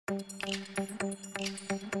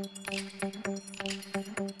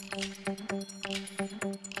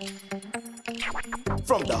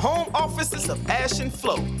From the home offices of Ash and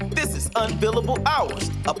Flo, this is Unbillable Hours,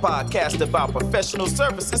 a podcast about professional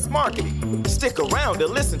services marketing. Stick around to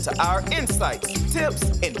listen to our insights,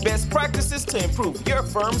 tips, and best practices to improve your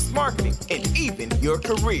firm's marketing and even your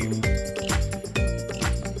career.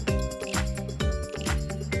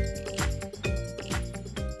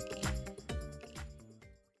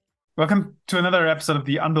 Welcome to another episode of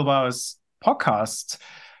the Unbillable Hours podcast.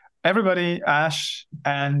 Everybody, Ash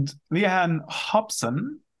and Leanne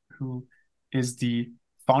Hobson, who is the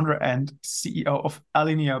founder and CEO of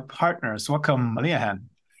Alinea Partners. Welcome, Leanne.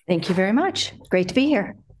 Thank you very much. Great to be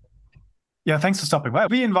here. Yeah, thanks for stopping by.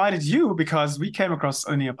 We invited you because we came across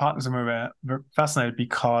Alinea Partners and we were fascinated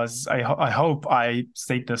because I hope I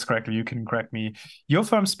state this correctly. You can correct me. Your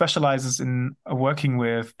firm specializes in working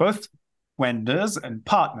with both vendors and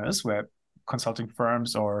partners, where consulting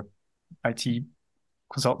firms or IT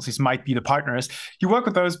consultancies might be the partners. You work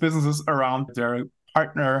with those businesses around their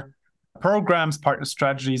partner programs, partner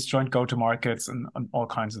strategies, joint go-to-markets, and all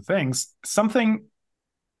kinds of things. Something,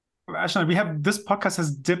 actually, this podcast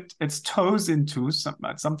has dipped its toes into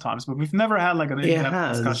sometimes, but we've never had like an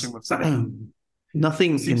in-depth discussion with someone.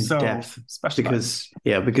 Nothing in depth,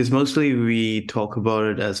 because mostly we talk about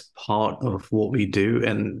it as part of what we do,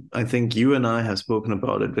 and I think you and I have spoken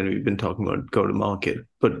about it when we've been talking about go-to-market,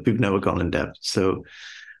 but we've never gone in depth. So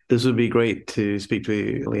this would be great to speak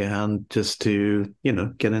to Leanne just to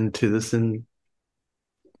get into this in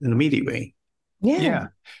an immediate way. Yeah.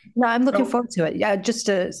 No, I'm looking forward to it. Yeah, just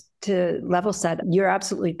to level set, you're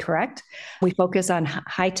absolutely correct. We focus on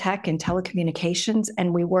high tech and telecommunications,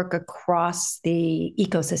 and we work across the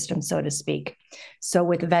ecosystem, so to speak. So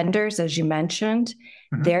with vendors, as you mentioned,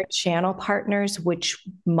 their channel partners, which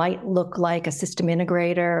might look like a system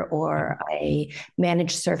integrator or a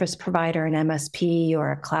managed service provider, an MSP,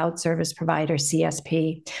 or a cloud service provider,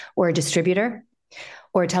 CSP, or a distributor,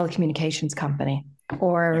 or a telecommunications company,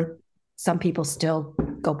 or some people still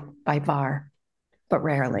go by VAR, but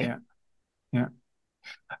rarely. Yeah.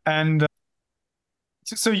 And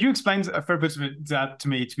so you explained a fair bit of that to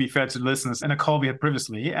me, to be fair to the listeners, in a call we had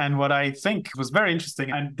previously. And what I think was very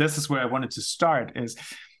interesting, and this is where I wanted to start, is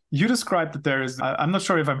you described that there is, I'm not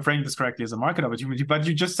sure if I'm framing this correctly as a market opportunity, but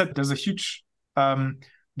you just said there's a huge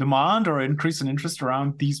demand or increase in interest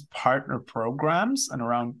around these partner programs and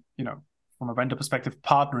around, from a vendor perspective,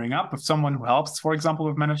 partnering up with someone who helps, for example,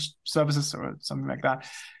 with managed services or something like that.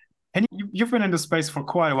 And you've been in this space for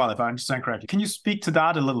quite a while, if I understand correctly. Can you speak to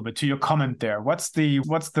that a little bit, to your comment there? What's the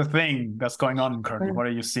thing that's going on currently? What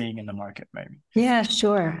are you seeing in the market, maybe? Yeah,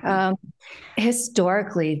 sure.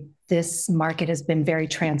 Historically, this market has been very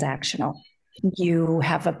transactional. You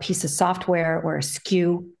have a piece of software or a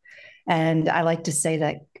SKU, and I like to say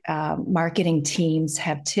that marketing teams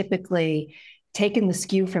have typically taken the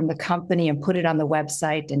SKU from the company and put it on the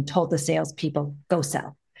website and told the salespeople, go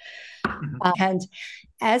sell. And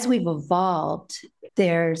as we've evolved,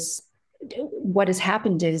 what has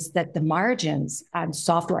happened is that the margins on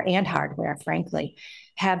software and hardware, frankly,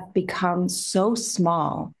 have become so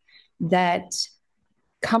small that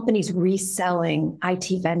companies reselling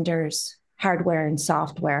IT vendors, hardware and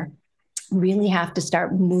software, really have to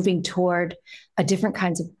start moving toward a different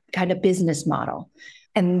kind of business model.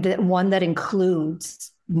 And one that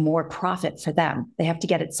includes more profit for them. They have to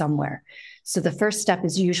get it somewhere. So the first step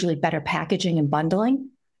is usually better packaging and bundling.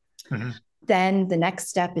 Then the next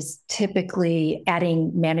step is typically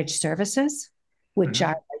adding managed services, which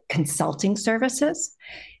are consulting services.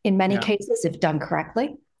 In many cases, if done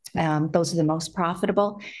correctly, those are the most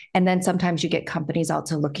profitable. And then sometimes you get companies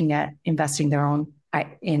also looking at investing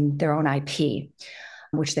in their own IP,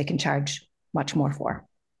 which they can charge much more for.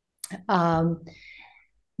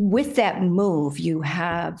 With that move, you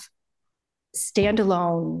have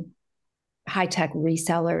standalone high-tech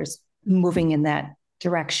resellers moving in that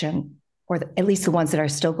direction, or at least the ones that are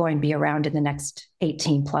still going to be around in the next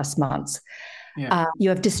 18 plus months. You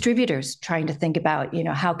have distributors trying to think about,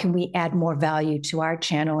 how can we add more value to our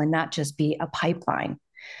channel and not just be a pipeline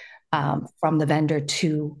from the vendor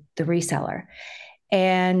to the reseller.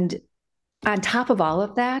 And on top of all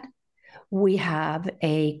of that, we have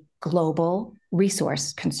a global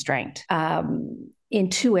resource constraint in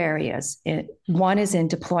two areas. One is in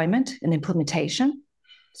deployment and implementation.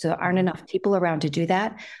 So there aren't enough people around to do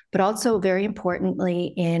that, but also very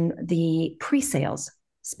importantly in the pre-sales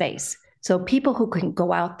space. So people who can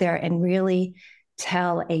go out there and really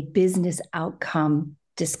tell a business outcome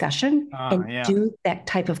discussion and do that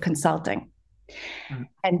type of consulting.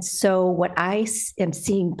 And so what I am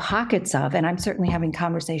seeing pockets of, and I'm certainly having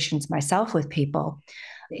conversations myself with people,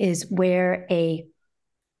 is where a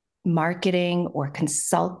marketing or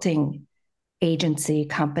consulting agency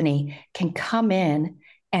company can come in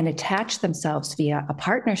and attach themselves via a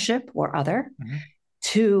partnership or other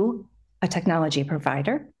to a technology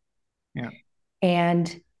provider. Yeah.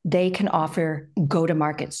 And they can offer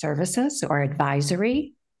go-to-market services or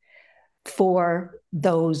advisory for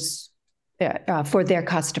those for their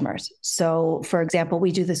customers. So, for example,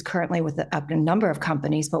 we do this currently with a number of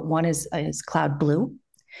companies, but one is Cloud Blue,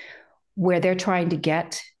 where they're trying to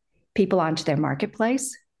get people onto their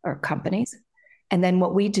marketplace or companies. And then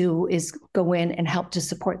what we do is go in and help to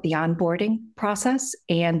support the onboarding process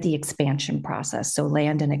and the expansion process. So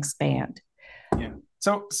land and expand. Yeah.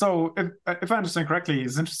 So if I understand correctly,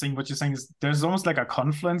 it's interesting what you're saying is there's almost like a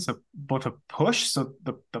confluence of both a push. So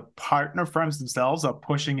the partner firms themselves are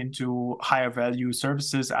pushing into higher value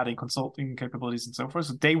services, adding consulting capabilities and so forth.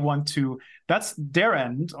 So they want to, that's their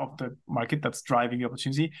end of the market that's driving the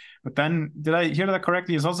opportunity. But then did I hear that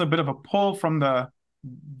correctly? There's also a bit of a pull from the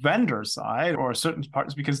vendor side or certain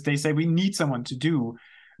partners because they say we need someone to do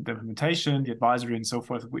the implementation, the advisory, and so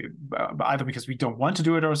forth. Either because we don't want to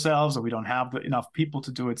do it ourselves or we don't have enough people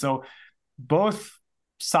to do it. So both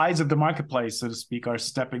sides of the marketplace, so to speak, are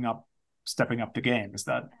stepping up the game. Is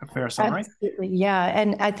that a fair summary? Absolutely. Yeah.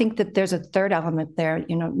 And I think that there's a third element there,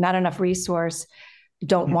 not enough resource,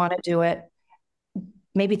 don't want to do it.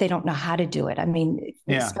 Maybe they don't know how to do it. I mean,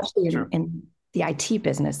 especially in the IT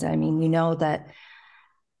business. I mean, that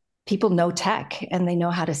people know tech and they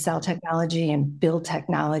know how to sell technology and build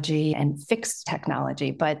technology and fix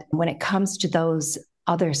technology. But when it comes to those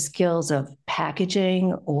other skills of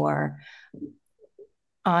packaging or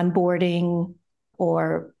onboarding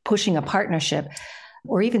or pushing a partnership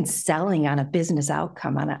or even selling on a business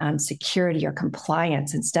outcome on security or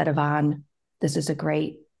compliance instead of on, this is a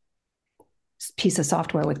great piece of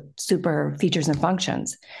software with super features and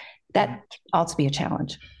functions, that can also be a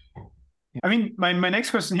challenge. I mean, my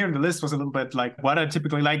next question here on the list was a little bit like what I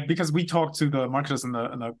typically like, because we talk to the marketers and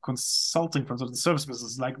the consulting firms, the service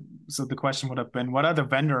business. Like, so the question would have been, what are the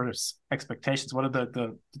vendors' expectations? What are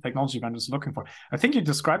the technology vendors looking for? I think you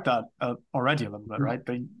described that already a little bit, right?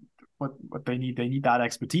 What they need that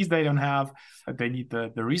expertise they don't have. They need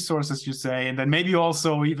the resources, you say, and then maybe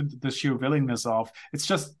also even the sheer willingness of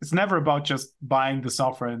it's never about just buying the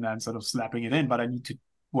software and then sort of slapping it in, but I need to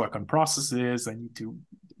work on processes. I need to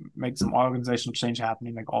make some organizational change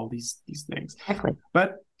happening, like all these things. Exactly.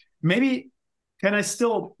 But maybe can I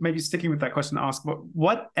still, maybe sticking with that question, ask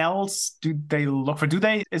what else do they look for?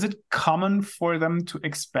 Is it common for them to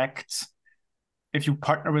expect, if you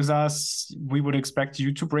partner with us, we would expect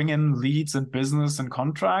you to bring in leads and business and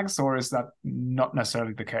contracts, or is that not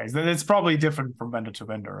necessarily the case? It's probably different from vendor to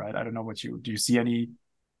vendor, right? I don't know do you see any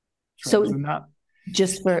trends in that?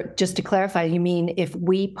 Just to clarify, you mean if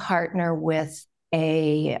we partner with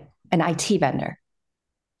an IT vendor?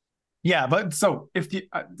 Yeah, but so if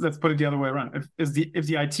let's put it the other way around. If the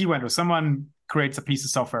IT vendor, someone creates a piece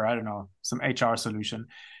of software, I don't know, some HR solution.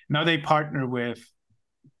 Now they partner with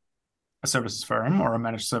a services firm or a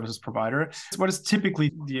managed services provider. What is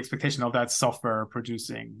typically the expectation of that software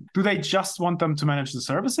producing? Do they just want them to manage the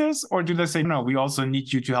services, or do they say, no, we also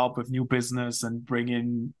need you to help with new business and bring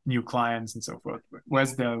in new clients and so forth?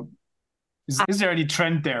 Is there any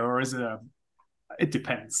trend there, or is it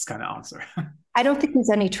depends kind of answer? I don't think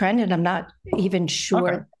there's any trend, and I'm not even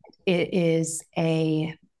sure it is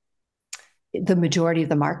the majority of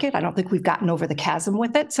the market. I don't think we've gotten over the chasm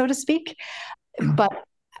with it, so to speak. But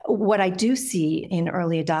what I do see in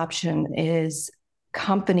early adoption is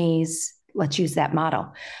companies, let's use that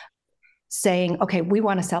model, saying, okay, we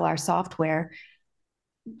want to sell our software.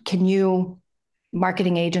 Can you,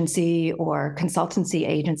 marketing agency or consultancy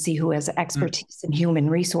agency who has expertise in human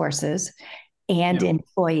resources and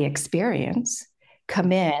employee experience,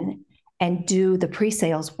 come in and do the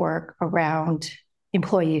pre-sales work around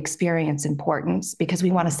employee experience importance, because we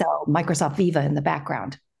want to sell Microsoft Viva in the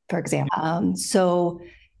background, for example. So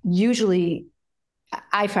usually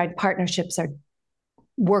I find partnerships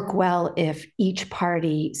work well if each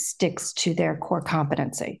party sticks to their core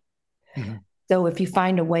competency. Mm-hmm. So if you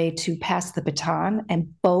find a way to pass the baton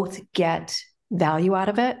and both get value out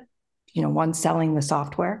of it, one selling the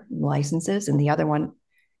software licenses and the other one,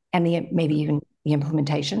 and maybe even the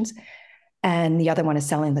implementations, and the other one is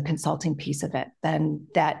selling the consulting piece of it, then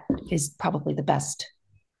that is probably the best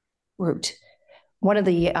route. One of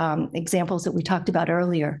the examples that we talked about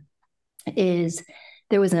earlier is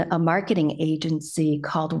there was a marketing agency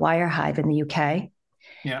called Wirehive in the UK.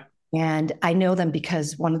 Yeah. And I know them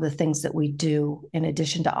because one of the things that we do, in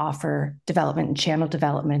addition to offer development and channel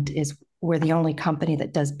development, is we're the only company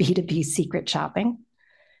that does B2B secret shopping.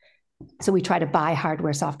 So we try to buy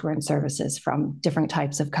hardware, software, and services from different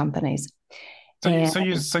types of companies.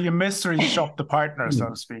 So you mystery shop the partner, so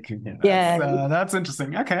to speak. That's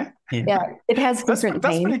interesting. Okay. Yeah, it has different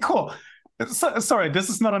that's pretty cool. So, sorry, this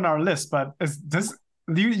is not on our list, but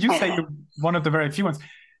you say you're one of the very few ones.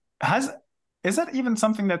 Is that even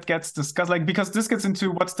something that gets discussed? Like, because this gets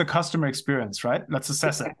into what's the customer experience, right? Let's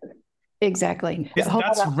assess it. Exactly.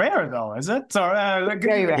 That's rare, though, is it? Sorry,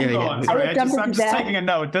 very rare. Sorry, I'm just taking a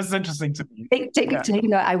note. This is interesting to me. Take a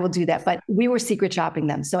note. I will do that. But we were secret shopping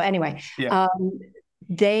them. So anyway,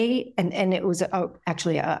 they and it was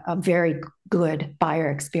actually a very good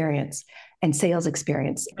buyer experience and sales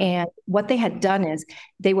experience. And what they had done is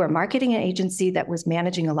they were a marketing agency that was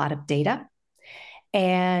managing a lot of data.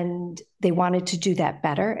 And they wanted to do that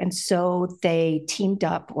better. And so they teamed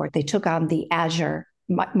up, or they took on the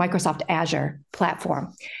Microsoft Azure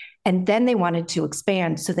platform. And then they wanted to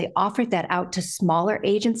expand. So they offered that out to smaller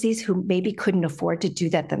agencies who maybe couldn't afford to do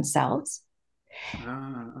that themselves.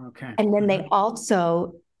 Okay. And then they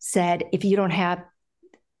also said, if you don't have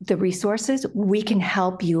the resources, we can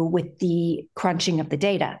help you with the crunching of the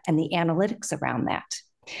data and the analytics around that.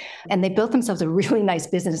 And they built themselves a really nice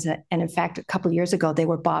business. And in fact, a couple of years ago, they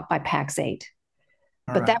were bought by Pax8.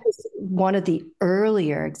 But that was one of the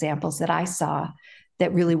earlier examples that I saw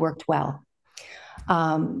that really worked well.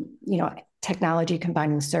 Technology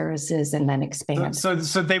combining services and then expand. So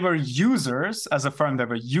they were users as a firm. They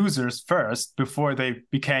were users first before they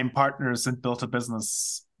became partners and built a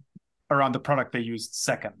business around the product they used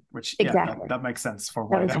second, which that makes sense for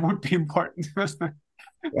why that would be important.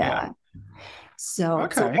 Yeah. So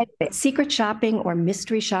anyway, secret shopping or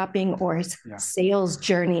mystery shopping or sales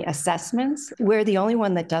journey assessments, we're the only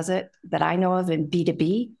one that does it that I know of in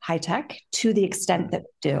B2B high tech to the extent that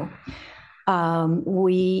we do.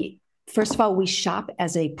 First of all, we shop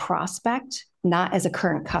as a prospect, not as a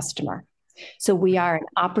current customer. So we are an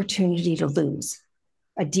opportunity to lose,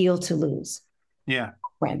 a deal to lose. Yeah.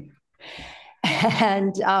 Win.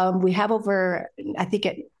 And we have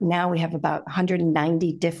now we have about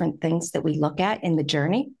 190 different things that we look at in the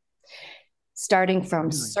journey, starting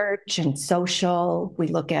from search and social. We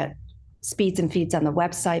look at speeds and feeds on the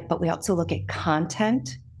website, but we also look at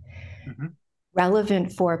content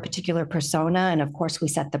relevant for a particular persona. And of course, we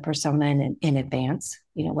set the persona in advance,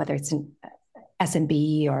 whether it's an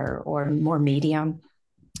SMB or more medium.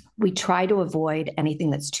 We try to avoid anything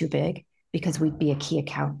that's too big because we'd be a key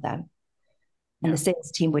account then. And the sales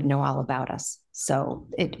team would know all about us. So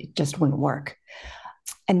it just wouldn't work.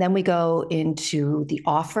 And then we go into the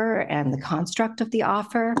offer and the construct of the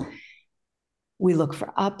offer. We look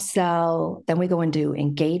for upsell. Then we go into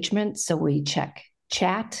engagement. So we check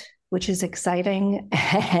chat, which is exciting,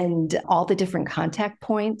 and all the different contact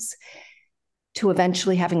points to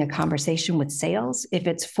eventually having a conversation with sales. If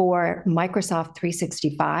it's for Microsoft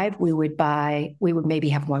 365, we would maybe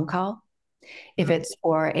have one call. If it's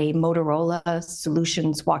for a Motorola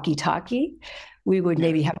Solutions walkie-talkie, we would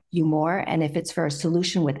maybe have a few more. And if it's for a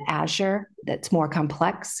solution with Azure that's more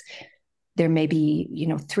complex, there may be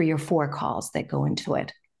 3 or 4 calls that go into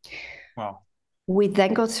it. Wow. We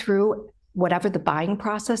then go through whatever the buying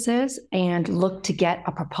process is and look to get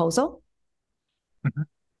a proposal.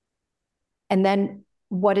 And then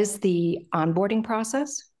what is the onboarding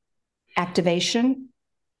process, activation?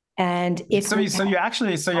 And if you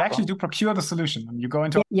actually do procure the solution and you go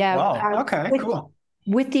into cool.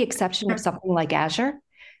 With the exception of something like Azure,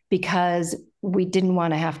 because we didn't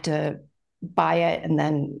want to have to buy it and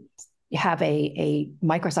then have a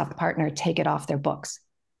Microsoft partner take it off their books,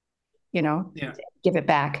 give it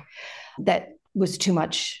back. That was too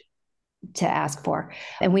much to ask for.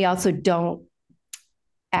 And we also don't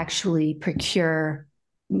actually procure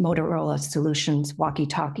Motorola Solutions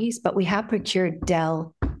walkie-talkies, but we have procured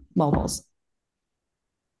Dell mobiles.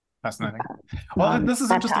 Fascinating. Well, this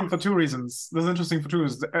is interesting for two reasons. You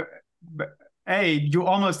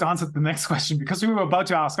almost answered the next question because we were about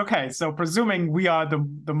to ask, okay, so presuming we are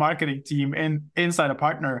the marketing team inside a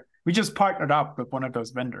partner, we just partnered up with one of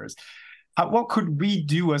those vendors. What could we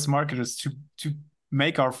do as marketers to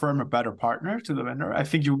make our firm a better partner to the vendor? I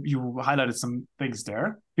think you highlighted some things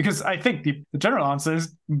there, because I think the general answer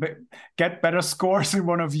is get better scores in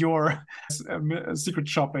one of your secret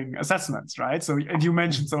shopping assessments, right? So you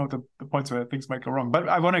mentioned some of the points where things might go wrong, but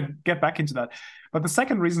I want to get back into that. But the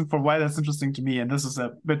second reason for why that's interesting to me, and this is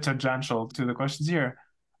a bit tangential to the questions here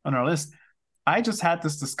on our list, I just had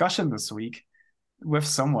this discussion this week with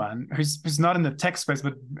someone who's not in the tech space,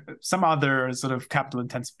 but some other sort of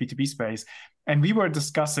capital-intensive B2B space. And we were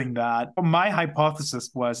discussing that my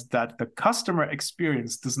hypothesis was that the customer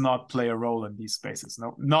experience does not play a role in these spaces.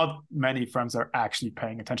 No, not many firms are actually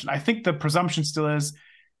paying attention. I think the presumption still is,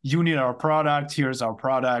 you need our product, here's our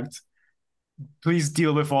product, please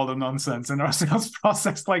deal with all the nonsense in our sales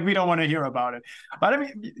process. Like, we don't want to hear about it. But I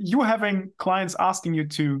mean, you having clients asking you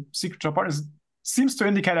to secret shop partners seems to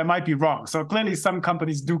indicate I might be wrong. So clearly some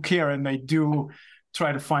companies do care and they do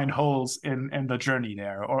try to find holes in the journey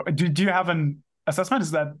there. Or do you have an assessment?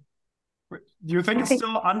 Do you think it's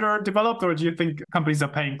still underdeveloped, or do you think companies are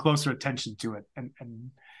paying closer attention to it?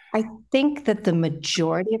 And I think that the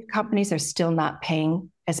majority of companies are still not paying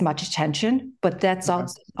as much attention, but that's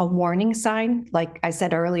also a warning sign. Like I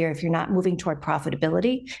said earlier, if you're not moving toward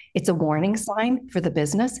profitability, it's a warning sign for the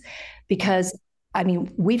business, because I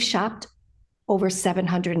mean, we've shopped over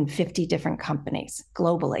 750 different companies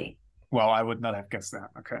globally. Well, I would not have guessed that.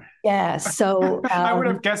 Okay. Yeah. So I would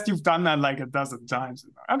have guessed you've done that like a dozen times.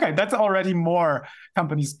 Okay. That's already more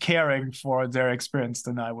companies caring for their experience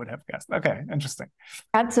than I would have guessed. Okay. Interesting.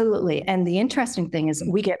 Absolutely. And the interesting thing is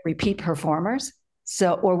we get repeat performers.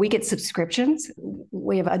 Or we get subscriptions.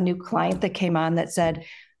 We have a new client that came on that said,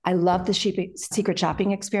 I love the secret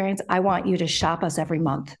shopping experience. I want you to shop us every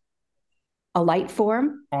month. A light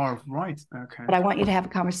form. Oh, right. Okay. But I want you to have a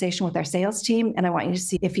conversation with our sales team, and I want you to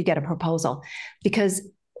see if you get a proposal. Because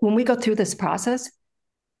when we go through this process,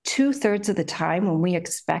 2/3 of the time when we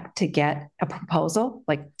expect to get a proposal,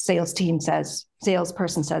 like salesperson says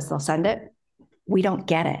they'll send it, we don't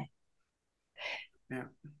get it. Yeah.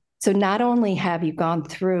 So not only have you gone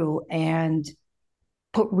through and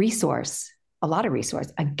put a lot of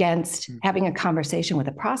resource against having a conversation with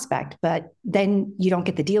a prospect, but then you don't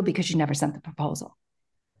get the deal because you never sent the proposal.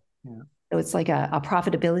 Yeah. So it's like a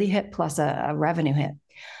profitability hit plus a revenue hit.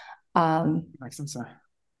 Makes sense.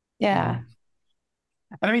 Yeah.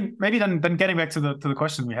 And I mean, maybe then getting back to the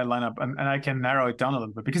question we had lined up, and I can narrow it down a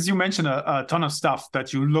little bit, because you mentioned a ton of stuff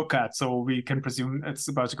that you look at, so we can presume it's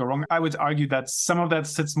about to go wrong. I would argue that some of that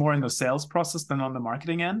sits more in the sales process than on the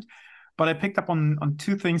marketing end. But I picked up on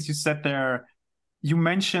two things you said there. You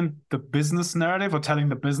mentioned the business narrative, or telling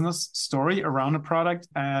the business story around a product,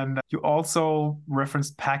 and you also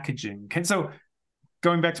referenced packaging. Okay, so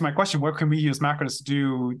going back to my question, what can we use marketers to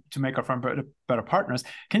do to make our firm better partners?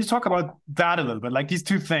 Can you talk about that a little bit? Like these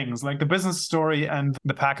two things, like the business story and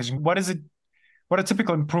the packaging. What are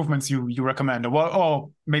typical improvements you recommend?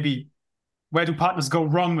 Or maybe where do partners go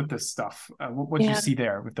wrong with this stuff? What do you see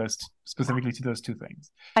there with those, specifically to those two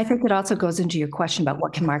things? I think it also goes into your question about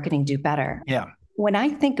what can marketing do better. Yeah. When I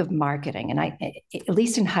think of marketing, and at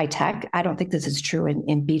least in high tech, I don't think this is true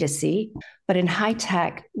in B2C, but in high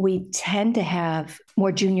tech, we tend to have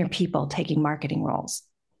more junior people taking marketing roles.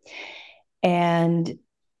 And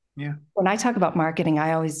when I talk about marketing,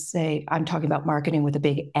 I always say I'm talking about marketing with a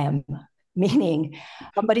big M, meaning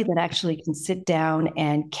somebody that actually can sit down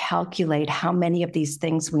and calculate how many of these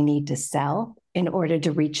things we need to sell in order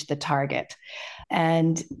to reach the target.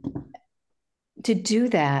 And to do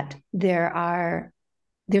that,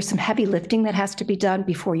 there's some heavy lifting that has to be done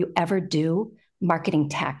before you ever do marketing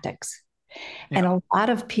tactics. Yeah. And a lot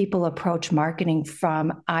of people approach marketing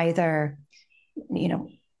from either,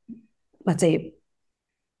 let's say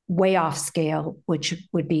way off scale, which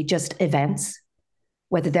would be just events,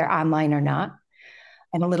 whether they're online or not,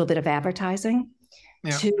 and a little bit of advertising,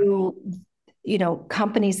 to,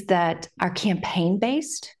 companies that are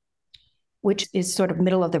campaign-based, which is sort of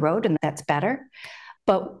middle of the road, and that's better.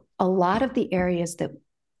 But a lot of the areas that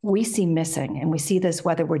we see missing, and we see this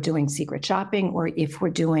whether we're doing secret shopping or if we're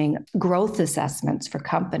doing growth assessments for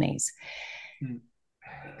companies,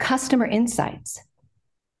 customer insights.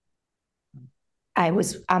 I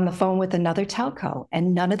was on the phone with another telco,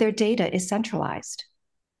 and none of their data is centralized.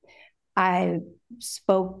 I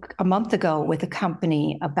spoke a month ago with a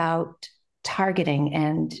company about targeting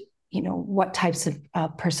and what types of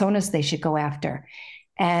personas they should go after.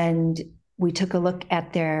 And we took a look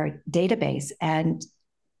at their database, and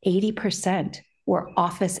 80% were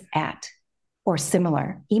office at or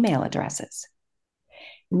similar email addresses.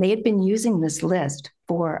 And they had been using this list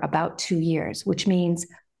for about 2 years, which means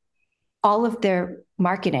all of their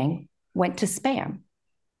marketing went to spam.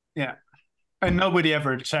 Yeah. And nobody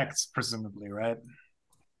ever checks, presumably, right?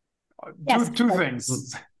 Yes, two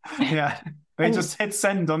things. Yeah. They just hit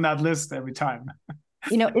send on that list every time.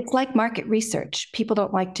 It's like market research. People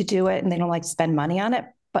don't like to do it and they don't like to spend money on it,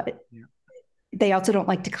 but they also don't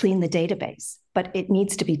like to clean the database, but it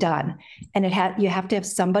needs to be done. And you have to have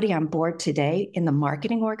somebody on board today in the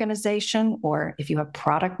marketing organization, or if you have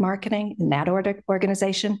product marketing in that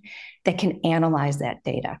organization, that can analyze that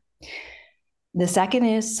data. The second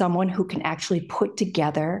is someone who can actually put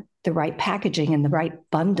together the right packaging and the right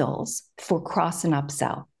bundles for cross and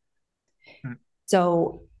upsell.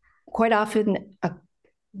 So quite often,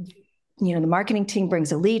 the marketing team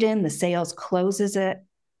brings a lead in, the sales closes it,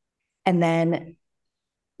 And then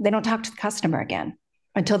they don't talk to the customer again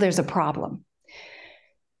until there's a problem.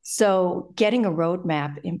 So getting a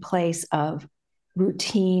roadmap in place of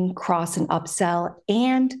routine cross and upsell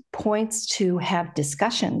and points to have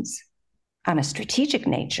discussions on a strategic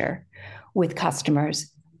nature with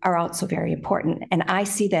customers are also very important. And I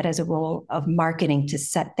see that as a role of marketing to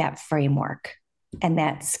set that framework and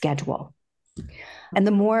that schedule. And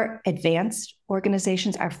the more advanced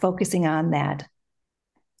organizations are focusing on that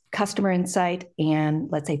customer insight and,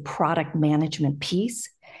 let's say, product management piece,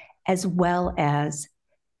 as well as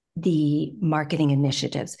the marketing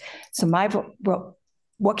initiatives. So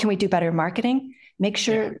what can we do better in marketing? Make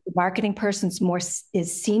sure the marketing person's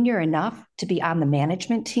is senior enough to be on the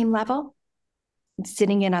management team level,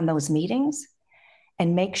 sitting in on those meetings,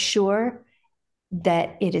 and make sure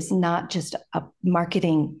that it is not just a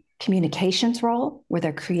marketing communications role where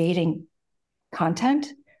they're creating content,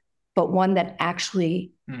 but one that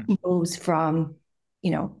actually moves from,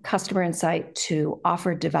 customer insight to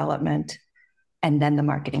offer development and then the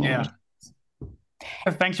marketing. Yeah.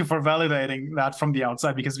 Thank you for validating that from the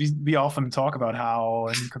outside, because we often talk about how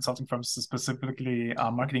in consulting firms specifically,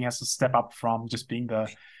 marketing has to step up from just being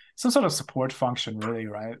some sort of support function, really,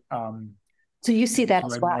 right? So you see that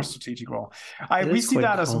as well. More strategic role. We see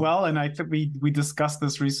that as well, and I think we discussed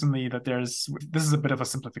this recently, that this is a bit of a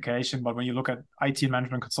simplification, but when you look at IT and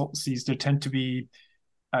management consultancies, there tend to be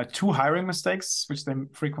two hiring mistakes, which they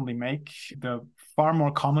frequently make. The far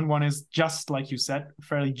more common one is, just like you said, a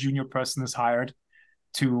fairly junior person is hired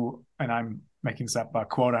to, and I'm making this up,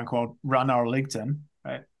 quote unquote, run our LinkedIn,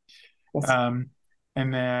 right? Yes.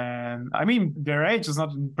 And then, their age is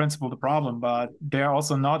not in principle the problem, but they're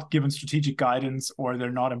also not given strategic guidance, or they're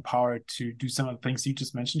not empowered to do some of the things you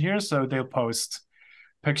just mentioned here. So they'll post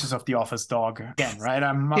pictures of the office dog again, right?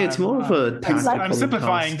 It's more of a tactical I'm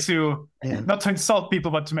simplifying task. to not to insult people,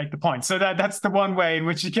 but to make the point. So that's the one way in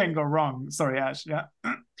which you can go wrong. Sorry, Ash. Yeah.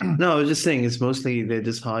 No, I was just saying it's mostly they're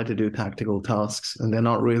just hired to do tactical tasks, and they're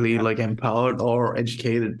not really empowered or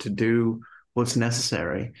educated to do what's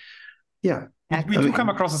necessary. Yeah. We do come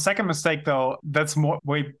across a second mistake, though, that's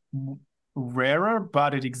way rarer,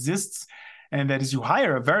 but it exists. And that is, you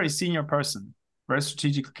hire a very senior person, very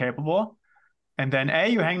strategically capable, and then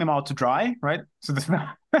you hang them out to dry, right? So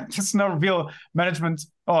there's no real management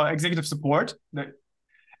or executive support,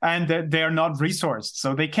 and they are not resourced.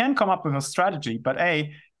 So they can come up with a strategy, but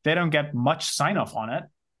they don't get much sign off on it,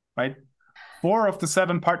 right? 4 of the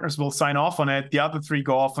 7 partners will sign off on it. The other 3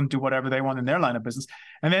 go off and do whatever they want in their line of business.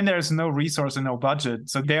 And then there's no resource and no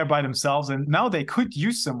budget. So they're by themselves. And now they could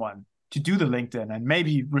use someone to do the LinkedIn and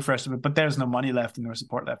maybe refresh them, but there's no money left and no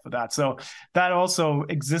support left for that. So that also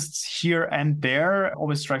exists here and there.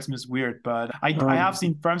 Always strikes me as weird, but I have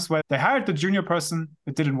seen firms where they hired the junior person,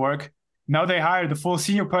 it didn't work. Now they hire the full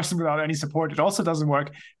senior person without any support. It also doesn't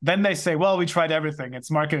work. Then they say, well, we tried everything. It's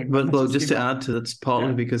marketing. But just to add to that, it's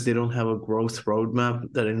partly because they don't have a growth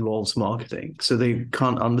roadmap that involves marketing. So they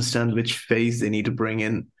can't understand which phase they need to bring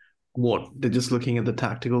in what. They're just looking at the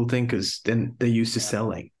tactical thing because then they're used to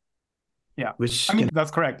selling. Yeah,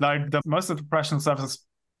 that's correct. Like most of the professional services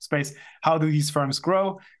space, how do these firms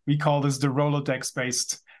grow? We call this the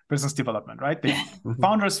Rolodex-based business development, right? The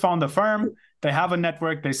founders found a firm, they have a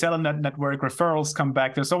network, they sell in that network, referrals come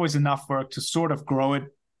back. There's always enough work to sort of grow it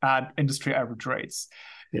at industry average rates.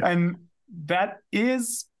 Yeah. And that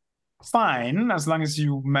is fine as long as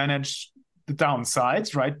you manage the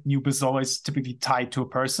downsides, right? New business is always typically tied to a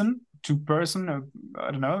person,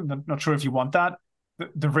 I don't know, not sure if you want that.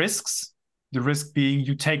 The risk being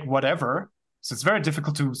you take whatever. So it's very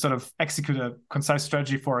difficult to sort of execute a concise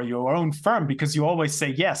strategy for your own firm because you always say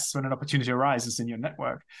yes when an opportunity arises in your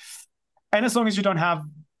network. And as long as you don't have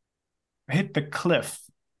hit the cliff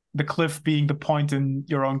being the point in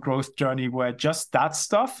your own growth journey where just that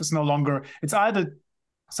stuff is no longer, it's either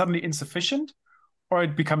suddenly insufficient or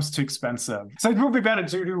it becomes too expensive. So it will be better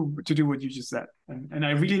to do what you just said. And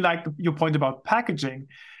I really like your point about packaging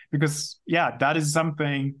because, that is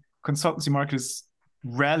something consultancy marketers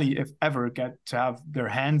rarely, if ever, get to have their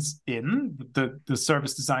hands in. The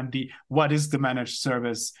service design, what is the managed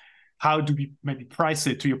service? How do we maybe price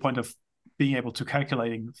it, to your point of being able to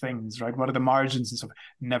calculating things, right? What are the margins and stuff?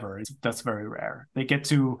 Never. That's very rare. They get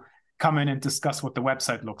to come in and discuss what the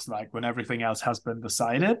website looks like when everything else has been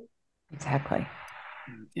decided. Exactly.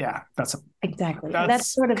 Yeah, exactly.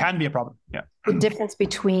 That's sort of can be a problem. Yeah. The difference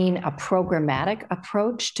between a programmatic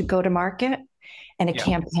approach to go to market and a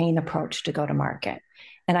campaign approach to go to market.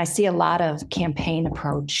 And I see a lot of campaign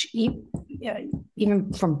approach,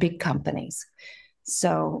 even from big companies.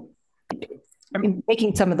 So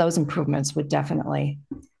making some of those improvements would definitely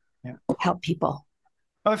help people.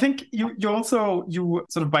 I think you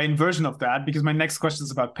sort of by inversion of that, because my next question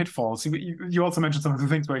is about pitfalls. You also mentioned some of the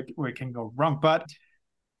things where it can go wrong, but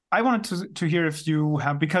I wanted to hear if you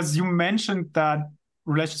have, because you mentioned that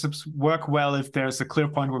relationships work well if there's a clear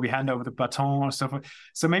point where we hand over the baton or stuff.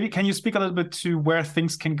 So maybe can you speak a little bit to where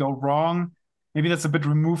things can go wrong? Maybe that's a bit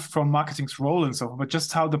removed from marketing's role and so forth, but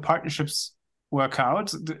just how the partnerships work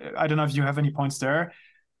out. I don't know if you have any points there.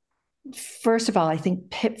 First of all, I think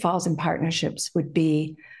pitfalls in partnerships would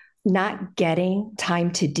be not getting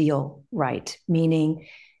time to deal right, meaning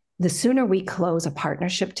the sooner we close a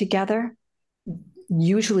partnership together,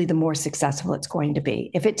 usually the more successful it's going to be.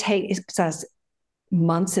 If it takes us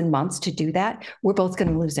months and months to do that, we're both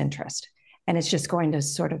going to lose interest, and it's just going to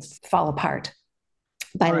sort of fall apart.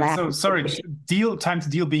 So sorry, time to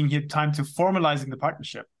deal being here, time to formalizing the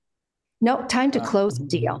partnership. No, time to close the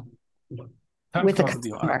deal with the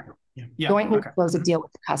customer. Jointly close a deal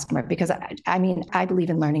with the customer, because I believe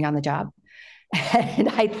in learning on the job. And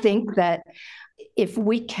I think that if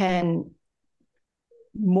we can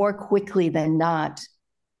more quickly than not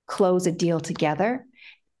close a deal together,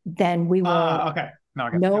 then we will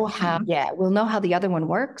know how the other one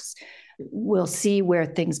works. We'll see where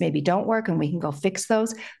things maybe don't work and we can go fix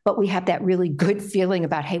those. But we have that really good feeling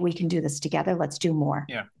about, hey, we can do this together. Let's do more.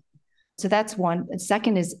 Yeah. So that's one. And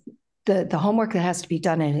second is the homework that has to be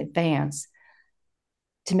done in advance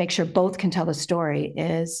to make sure both can tell the story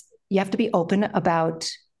is you have to be open about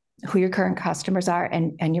who your current customers are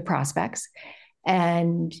and your prospects.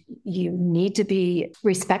 And you need to be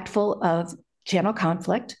respectful of channel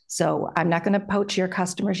conflict. So I'm not going to poach your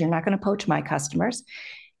customers. You're not going to poach my customers.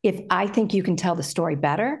 If I think you can tell the story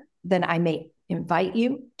better, then I may invite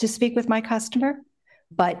you to speak with my customer.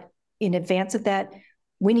 But in advance of that,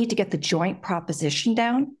 we need to get the joint proposition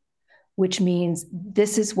down, which means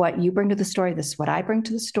this is what you bring to the story. This is what I bring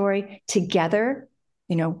to the story. Together,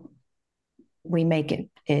 we make it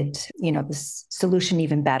the solution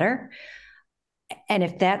even better. And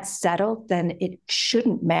if that's settled, then it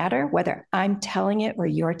shouldn't matter whether I'm telling it or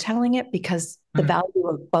you're telling it, because the value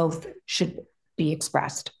of both should be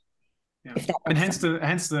expressed. Yeah. And hence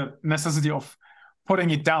the necessity of putting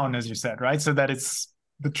it down, as you said, right? So that it's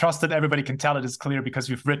the trust that everybody can tell it is clear because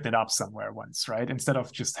we've written it up somewhere once, right? Instead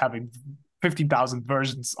of just having 50,000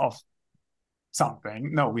 versions of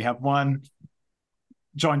something. No, we have one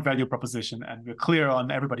joint value proposition and we're clear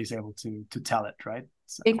on everybody's able to tell it, right?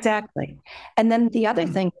 So. Exactly. And then the other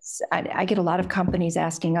thing is I get a lot of companies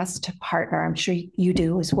asking us to partner. I'm sure you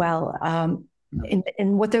do as well. And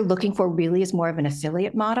what they're looking for really is more of an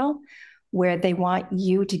affiliate model where they want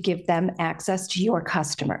you to give them access to your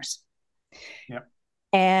customers. Yep.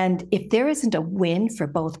 And if there isn't a win for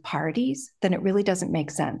both parties, then it really doesn't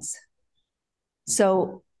make sense.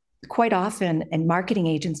 So quite often, and marketing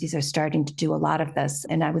agencies are starting to do a lot of this.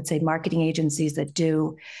 And I would say marketing agencies that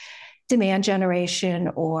do demand generation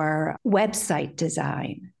or website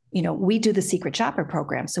design. We do the Secret Shopper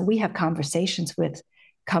program. So we have conversations with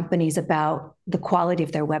companies about the quality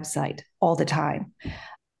of their website all the time.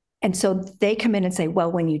 And so they come in and say,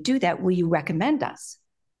 well, when you do that, will you recommend us?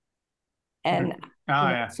 And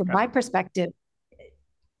from my perspective,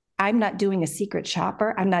 I'm not doing a secret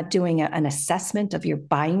shopper. I'm not doing an assessment of your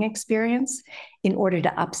buying experience in order to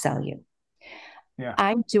upsell you. Yeah.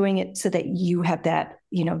 I'm doing it so that you have that,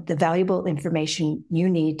 the valuable information you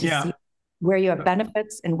need to see where you have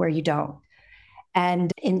benefits and where you don't.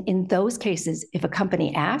 And in those cases, if a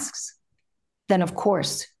company asks, then of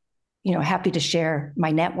course, happy to share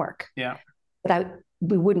my network. Yeah. But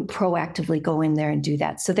we wouldn't proactively go in there and do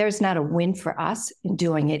that. So there's not a win for us in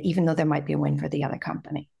doing it, even though there might be a win for the other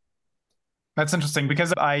company. That's interesting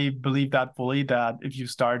because I believe that fully, that if you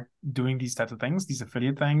start doing these types of things, these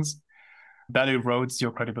affiliate things, that erodes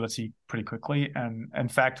your credibility pretty quickly. And in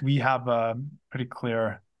fact, we have a pretty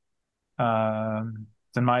clear, in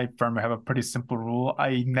my firm, I have a pretty simple rule.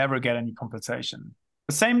 I never get any compensation.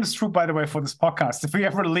 The same is true, by the way, for this podcast. If we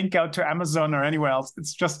ever link out to Amazon or anywhere else,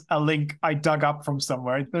 it's just a link I dug up from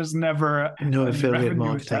somewhere. There's never no affiliate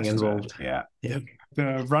marketing involved. Yeah.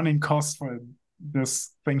 The running costs for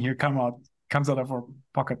this thing here comes out of our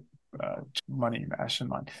pocket money, Ash and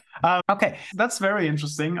mine. Okay, that's very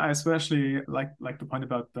interesting. I especially like the point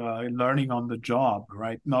about learning on the job,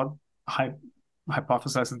 right? Not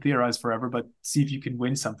hypothesize and theorize forever, but see if you can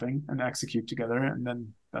win something and execute together, and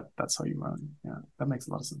then that's how you learn. Yeah, that makes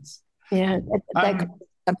a lot of sense. Yeah, that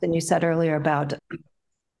something you said earlier about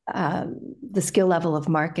the skill level of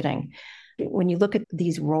marketing. When you look at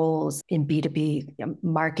these roles in B2B,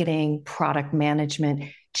 marketing, product management,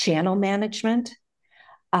 channel management,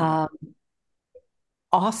 often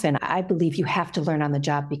I believe you have to learn on the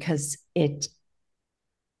job because it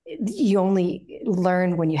you only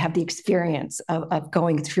learn when you have the experience of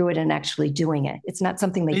going through it and actually doing it. It's not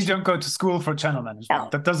something that you don't go to school for channel management. No.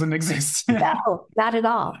 That doesn't exist. No, not at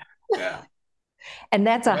all. Yeah. And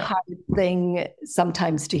that's a hard thing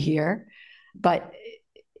sometimes to hear. But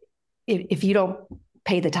if you don't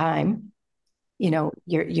pay the time, you're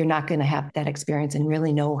not going to have that experience and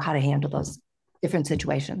really know how to handle those different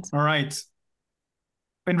situations. All right.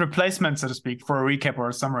 In replacement, so to speak, for a recap or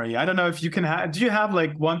a summary, I don't know if you can do you have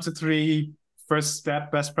like 1 to 3 first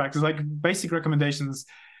step best practice, like basic recommendations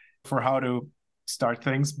for how to start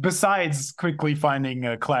things besides quickly finding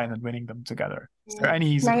a client and winning them together? Is there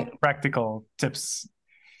any practical tips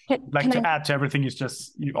to add to everything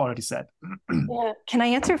you already said? Yeah. Can I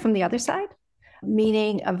answer from the other side?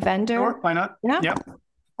 Meaning a vendor? Sure, why not? Yeah.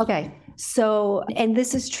 Okay. So, and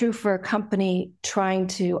this is true for a company trying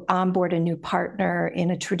to onboard a new partner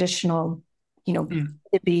in a traditional,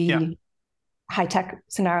 high-tech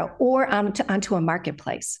scenario, or onto a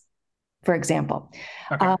marketplace, for example.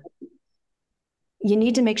 Okay. You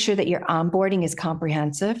need to make sure that your onboarding is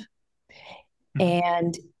comprehensive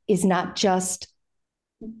and is not just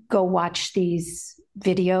go watch these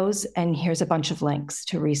videos and here's a bunch of links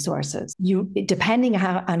to resources. Depending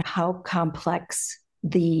on how complex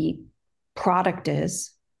the product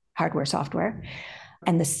is, hardware, software,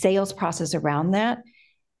 and the sales process around that,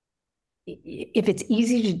 if it's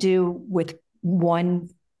easy to do with one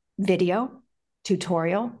video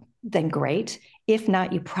tutorial, then great. If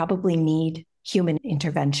not, you probably need human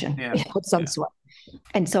intervention of some sort.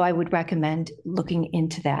 And so I would recommend looking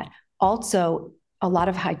into that. Also, a lot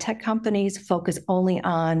of high-tech companies focus only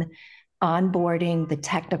on onboarding the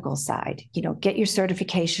technical side. Get your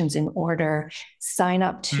certifications in order, sign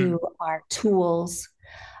up to our tools,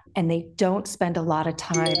 and they don't spend a lot of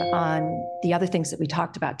time on the other things that we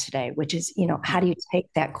talked about today, which is, how do you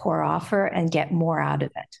take that core offer and get more out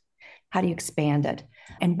of it? How do you expand it?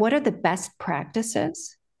 And what are the best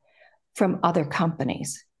practices from other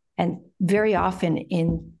companies? And very often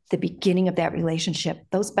in the beginning of that relationship,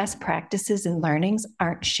 those best practices and learnings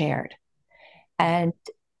aren't shared. And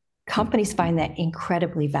companies find that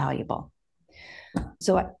incredibly valuable.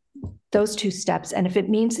 So those 2 steps. And if it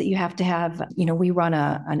means that you have to have, we run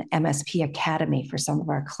an MSP academy for some of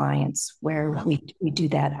our clients where we do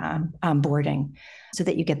that onboarding so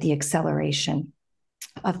that you get the acceleration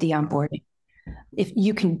of the onboarding. If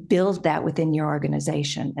you can build that within your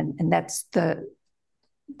organization, and that's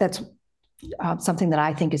something that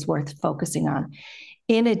I think is worth focusing on.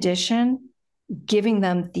 In addition, giving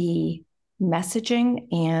them the messaging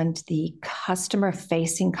and the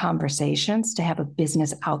customer-facing conversations to have a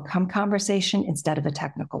business outcome conversation instead of a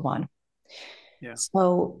technical one. Yeah.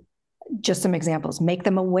 So just some examples. Make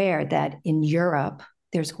them aware that in Europe,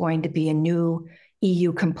 there's going to be a new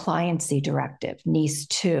EU compliancy directive, NIS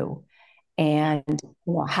 2. And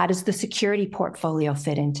how does the security portfolio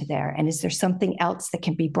fit into there? And is there something else that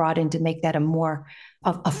can be brought in to make that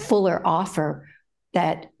a fuller offer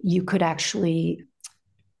that you could actually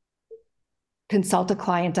consult a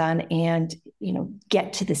client on and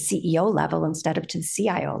get to the CEO level instead of to the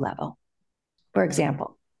CIO level, for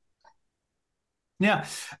example? Yeah,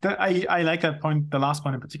 I like that point, the last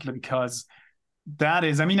point in particular, because that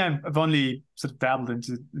is, I've only sort of dabbled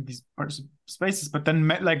into these parts of spaces, but then,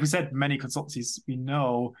 like we said, many consultancies we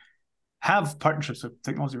know have partnerships with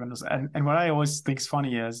technology vendors. And what I always think is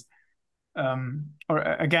funny is, or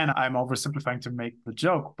again, I'm oversimplifying to make the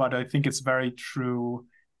joke, but I think it's very true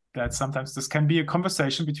that sometimes this can be a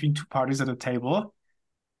conversation between 2 parties at a table,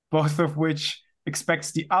 both of which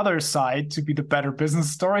expects the other side to be the better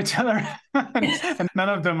business storyteller. And none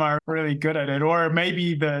of them are really good at it. Or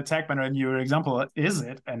maybe the tech vendor in your example is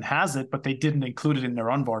it and has it, but they didn't include it in their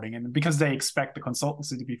onboarding. And because they expect the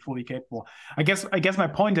consultancy to be fully capable. I guess my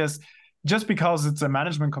point is, just because it's a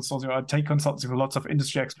management consulting or a tech consultancy with lots of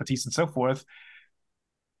industry expertise and so forth,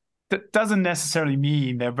 that doesn't necessarily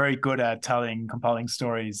mean they're very good at telling compelling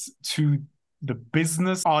stories to the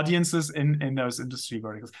business audiences in those industry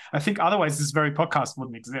verticals. I think otherwise this very podcast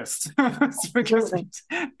wouldn't exist because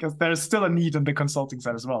there's still a need on the consulting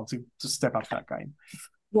side as well to step up that game.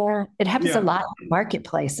 Yeah, it happens a lot in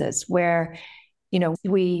marketplaces where,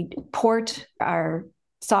 we port our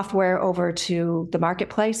software over to the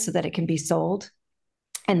marketplace so that it can be sold.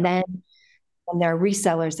 And then there are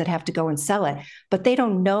resellers that have to go and sell it, but they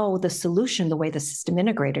don't know the solution the way the system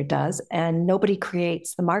integrator does. And nobody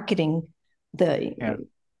creates the marketing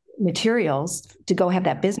materials to go have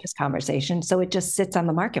that business conversation. So it just sits on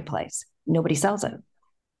the marketplace. Nobody sells it.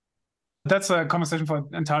 That's a conversation for an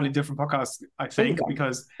entirely different podcast, I think,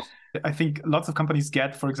 because I think lots of companies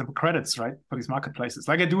get, for example, credits, right, for these marketplaces.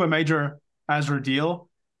 Like I do a major Azure deal,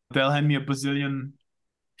 they'll hand me a bazillion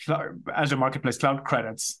Azure Marketplace Cloud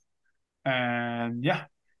credits. And yeah,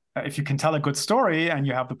 if you can tell a good story and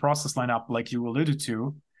you have the process line up like you alluded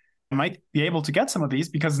to, you might be able to get some of these,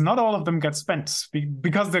 because not all of them get spent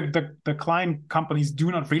because the client companies do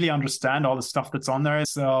not really understand all the stuff that's on there.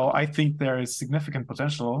 So I think there is significant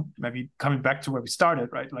potential, maybe coming back to where we started,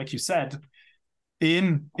 right? Like you said,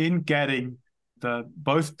 in getting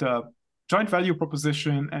both the joint value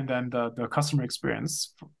proposition and then the customer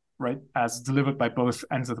experience, right, as delivered by both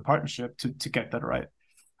ends of the partnership to get that right.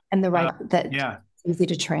 And the right it's easy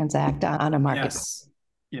to transact on a market.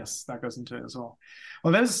 Yes, that goes into it as well.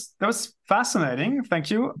 Well, that was fascinating. Thank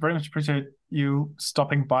you. Very much appreciate you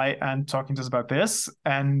stopping by and talking to us about this.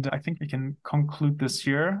 And I think we can conclude this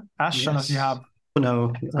here. Ash, unless you have...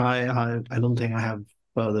 No, I don't think I have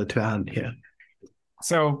further to add here.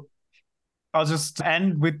 So I'll just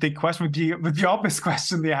end with the question, with the obvious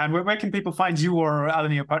question at hand. Where can people find you or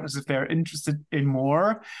Alinea Partners if they're interested in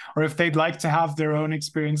more, or if they'd like to have their own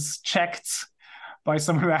experience checked by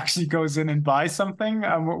someone who actually goes in and buys something?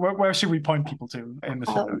 Where should we point people to in the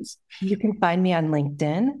show notes? You can find me on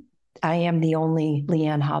LinkedIn. I am the only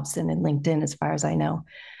Leanne Hobson in LinkedIn, as far as I know,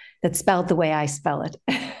 that's spelled the way I spell it.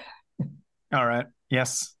 All right.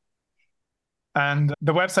 Yes. And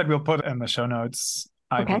the website we'll put in the show notes,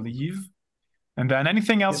 I believe. And then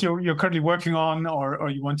anything else you're currently working on or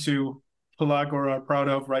you want to plug or are proud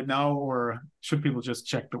of right now, or should people just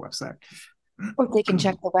check the website? Or they can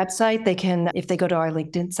check the website. They can, if they go to our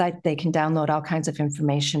LinkedIn site, they can download all kinds of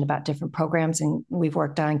information about different programs. And we've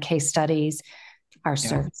worked on case studies, our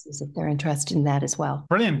services, if they're interested in that as well.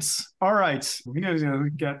 Brilliant. All right. We need to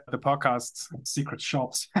get the podcast secret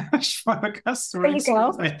shops for the customers. There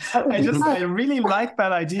you go. I really like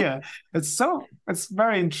that idea. It's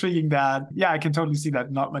very intriguing that, I can totally see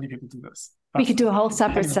that not many people do this. We could do a whole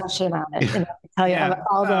separate session on it and tell you about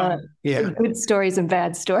all the good stories and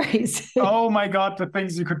bad stories. Oh my God, the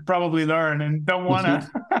things you could probably learn and don't want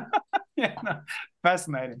to.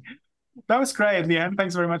 Fascinating. That was great, Leanne.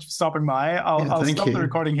 Thanks very much for stopping by. I'll stop the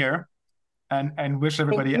recording here and wish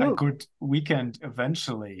everybody a good weekend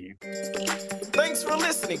eventually. Thanks for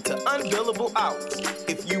listening to Unbillable Hours.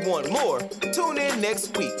 If you want more, tune in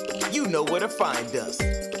next week. You know where to find us.